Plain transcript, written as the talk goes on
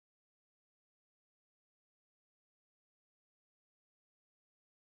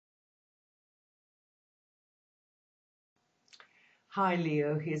Hi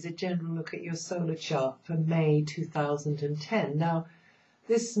Leo, here's a general look at your solar chart for May 2010. Now,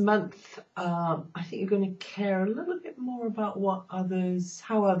 this month, I think you're going to care a little bit more about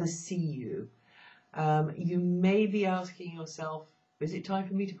how others see you. You may be asking yourself, is it time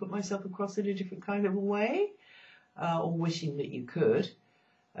for me to put myself across in a different kind of a way? Or wishing that you could.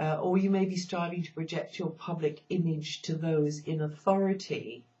 Or you may be striving to project your public image to those in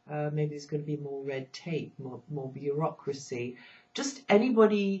authority. Maybe there's going to be more red tape, more bureaucracy. Just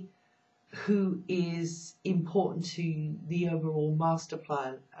anybody who is important to the overall master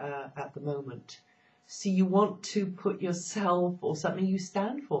plan at the moment. So you want to put yourself or something you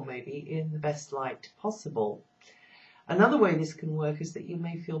stand for maybe in the best light possible. Another way this can work is that you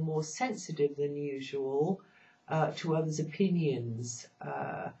may feel more sensitive than usual to others' opinions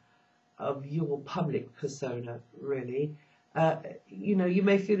of your public persona, really. You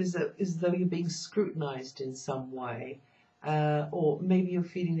may feel as though you're being scrutinized in some way. Or maybe you're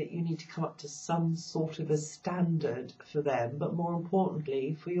feeling that you need to come up to some sort of a standard for them, but more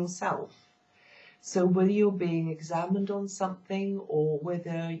importantly, for yourself. So whether you're being examined on something or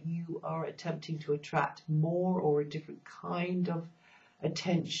whether you are attempting to attract more or a different kind of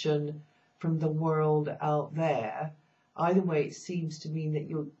attention from the world out there, either way it seems to mean that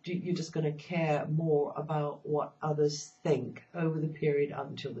you're just going to care more about what others think over the period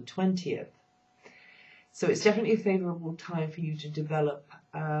until the 20th. So it's definitely a favourable time for you to develop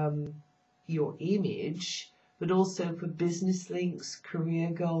your image, but also for business links,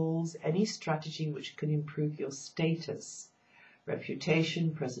 career goals, any strategy which can improve your status.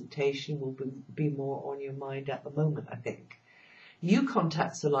 Reputation, presentation will be more on your mind at the moment, I think. New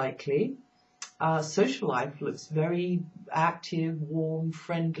contacts are likely. Social life looks very active, warm,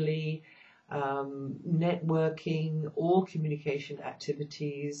 friendly, networking, all communication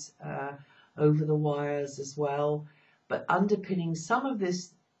activities, over the wires as well. But underpinning some of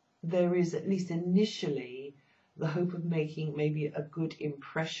this, there is, at least initially, the hope of making maybe a good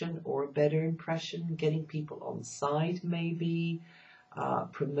impression or a better impression, getting people on side maybe,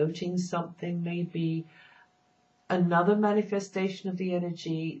 promoting something maybe. Another manifestation of the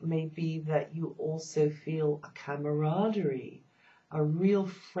energy may be that you also feel a camaraderie, a real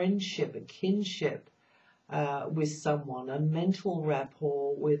friendship, a kinship with someone, a mental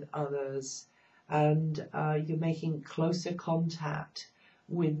rapport with others, and you're making closer contact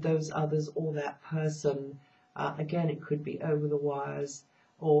with those others or that person. Again, it could be over the wires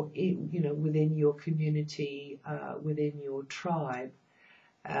or within your community, within your tribe,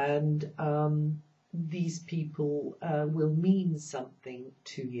 and these people will mean something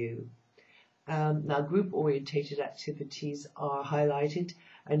to you. Now, group-orientated activities are highlighted,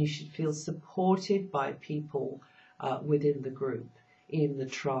 and you should feel supported by people within the group, in the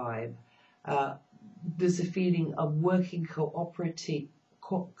tribe. There's a feeling of working cooperatively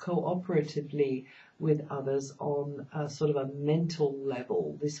with others on sort of a mental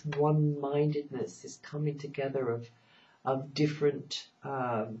level, this one-mindedness, this coming together of different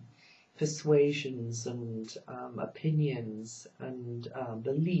persuasions and opinions and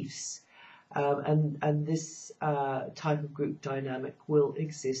beliefs. And this type of group dynamic will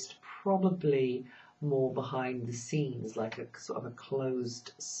exist probably more behind the scenes, like a sort of a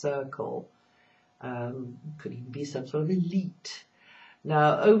closed circle. Could even be some sort of elite.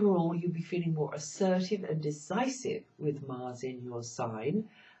 Now, overall, you'll be feeling more assertive and decisive with Mars in your sign.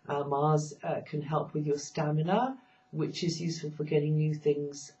 Mars can help with your stamina, which is useful for getting new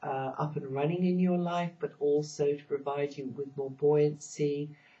things up and running in your life, but also to provide you with more buoyancy,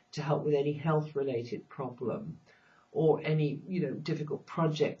 to help with any health-related problem or any difficult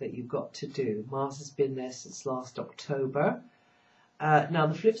project that you've got to do. Mars has been there since last October. Now,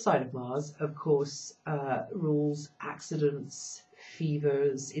 the flip side of Mars, of course, rules accidents,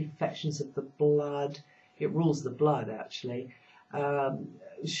 fevers, infections of the blood. It rules the blood, actually.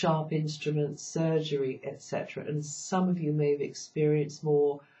 Sharp instruments, surgery, etc. And some of you may have experienced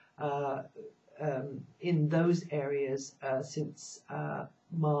more in those areas since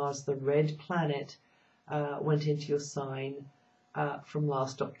Mars, the red planet, went into your sign from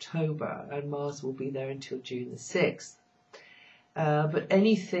last October, and Mars will be there until June the 6th. But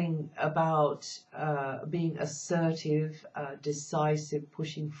anything about being assertive, decisive,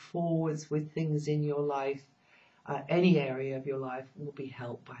 pushing forwards with things in your life, any area of your life will be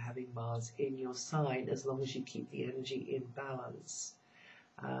helped by having Mars in your sign, as long as you keep the energy in balance.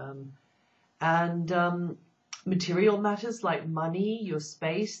 Material matters like money, your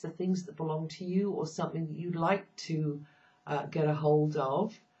space, the things that belong to you, or something that you'd like to get a hold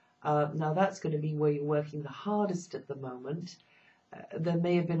of. Now that's going to be where you're working the hardest at the moment. there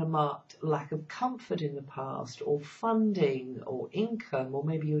may have been a marked lack of comfort in the past, or funding, or income, or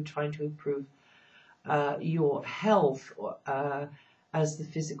maybe you're trying to improve your health, as the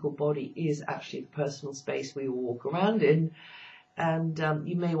physical body is actually the personal space we all walk around in. And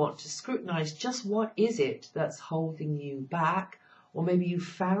you may want to scrutinize just what is it that's holding you back, or maybe you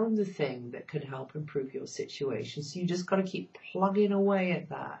found the thing that can help improve your situation. So you just got to keep plugging away at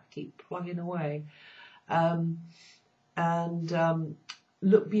that, keep plugging away, and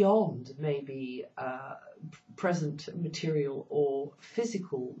look beyond maybe present material or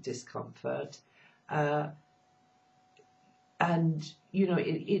physical discomfort. And, you know,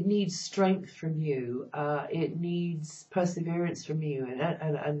 it needs strength from you. It needs perseverance from you,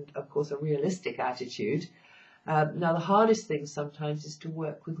 and of course, a realistic attitude. Now, the hardest thing sometimes is to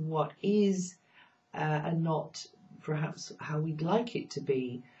work with what is, and not perhaps how we'd like it to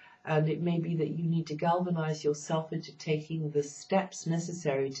be. And it may be that you need to galvanize yourself into taking the steps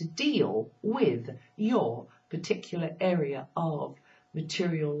necessary to deal with your particular area of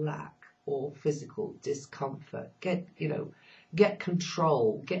material lack or physical discomfort. Get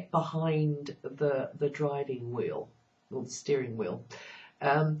control, get behind the driving wheel or the steering wheel,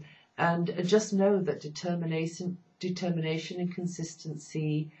 and just know that determination and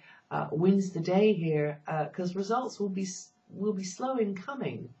consistency wins the day here, because results will be slow in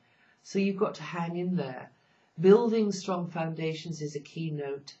coming. So you've got to hang in there. Building strong foundations is a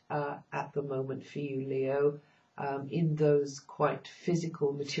keynote at the moment for you, Leo, in those quite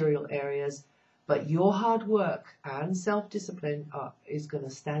physical, material areas. But your hard work and self-discipline is going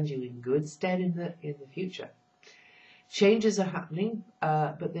to stand you in good stead in the future. Changes are happening,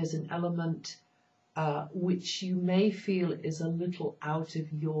 but there's an element which you may feel is a little out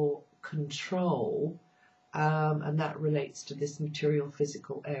of your control, and that relates to this material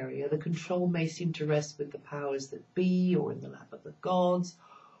physical area. The control may seem to rest with the powers that be, or in the lap of the gods,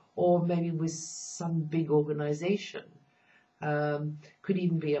 or maybe with some big organization. Could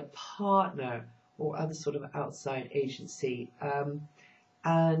even be a partner or other sort of outside agency.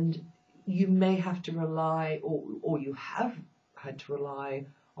 And you may have to rely, or you have had to rely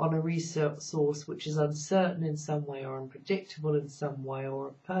on a resource which is uncertain in some way, or unpredictable in some way, or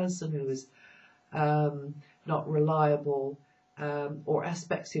a person who is not reliable, or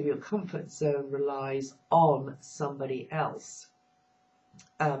aspects of your comfort zone relies on somebody else.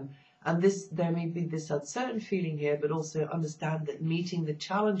 And there may be this uncertain feeling here, but also understand that meeting the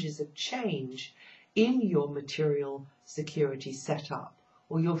challenges of change in your material security setup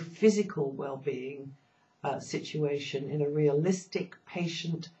or your physical well-being situation in a realistic,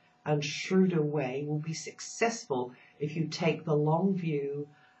 patient, and shrewder way will be successful if you take the long view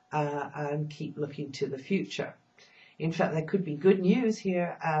and keep looking to the future. In fact, there could be good news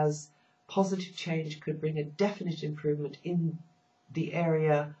here, as positive change could bring a definite improvement in the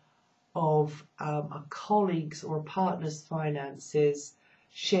area of a colleague's or a partner's finances,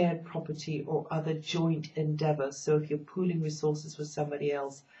 shared property, or other joint endeavor. So if you're pooling resources with somebody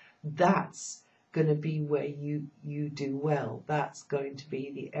else, that's going to be where you do well. That's going to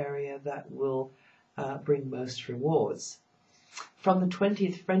be the area that will bring most rewards. From the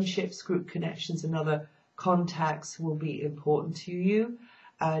 20th, friendships, group connections, and other contacts will be important to you,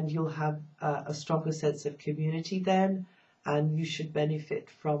 and you'll have a stronger sense of community then, and you should benefit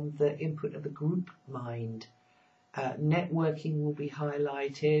from the input of the group mind. Networking will be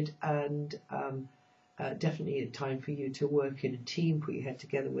highlighted, and definitely a time for you to work in a team, put your head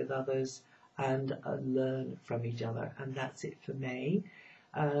together with others, and learn from each other. And that's it for May.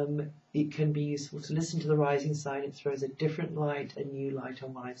 It can be useful to listen to the rising sign. It throws a different light, a new light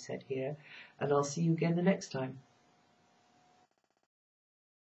on what I've said here. And I'll see you again the next time.